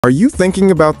Are you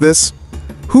thinking about this?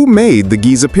 Who made the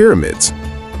Giza pyramids?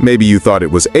 Maybe you thought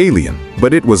it was alien,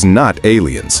 but it was not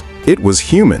aliens. It was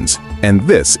humans, and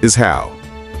this is how.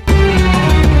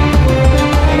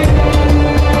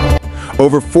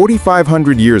 Over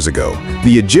 4,500 years ago,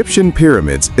 the Egyptian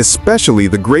pyramids, especially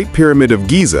the Great Pyramid of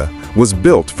Giza, was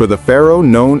built for the pharaoh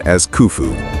known as Khufu.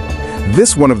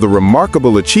 This one of the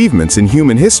remarkable achievements in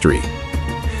human history.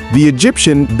 The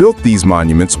Egyptian built these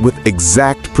monuments with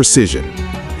exact precision.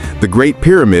 The Great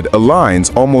Pyramid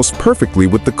aligns almost perfectly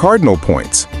with the cardinal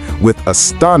points, with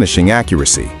astonishing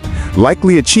accuracy,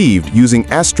 likely achieved using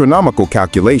astronomical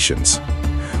calculations.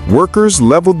 Workers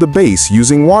leveled the base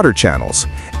using water channels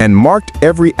and marked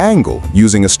every angle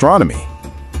using astronomy.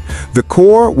 The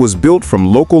core was built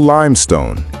from local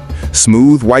limestone.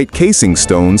 Smooth white casing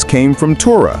stones came from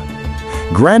Tura.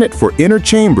 Granite for inner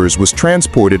chambers was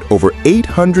transported over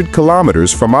 800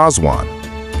 kilometers from Aswan.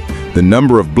 The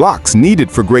number of blocks needed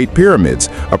for Great Pyramids,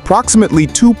 approximately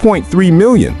 2.3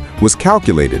 million, was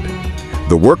calculated.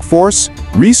 The workforce,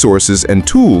 resources, and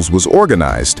tools was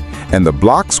organized, and the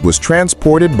blocks was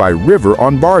transported by river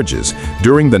on barges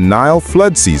during the Nile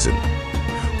flood season.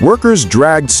 Workers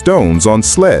dragged stones on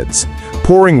sleds,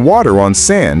 pouring water on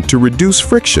sand to reduce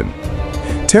friction.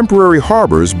 Temporary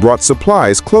harbors brought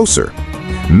supplies closer.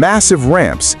 Massive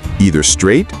ramps, either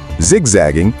straight,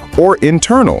 zigzagging, or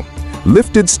internal,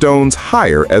 lifted stones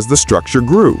higher as the structure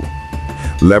grew.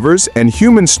 Levers and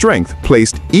human strength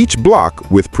placed each block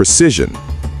with precision.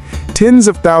 Tens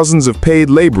of thousands of paid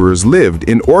laborers lived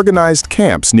in organized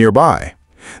camps nearby.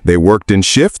 They worked in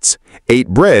shifts, ate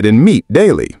bread and meat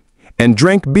daily, and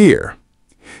drank beer.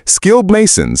 Skilled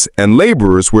masons and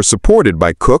laborers were supported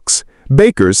by cooks,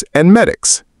 bakers, and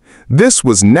medics. This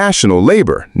was national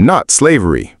labor, not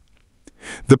slavery.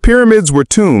 The pyramids were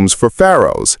tombs for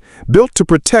pharaohs, built to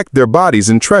protect their bodies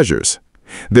and treasures.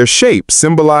 Their shape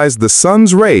symbolized the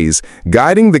sun's rays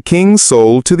guiding the king's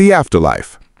soul to the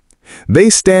afterlife. They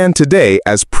stand today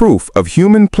as proof of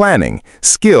human planning,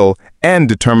 skill, and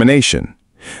determination,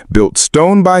 built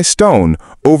stone by stone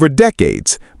over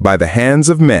decades by the hands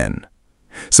of men.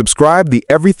 Subscribe the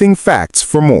Everything Facts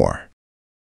for more.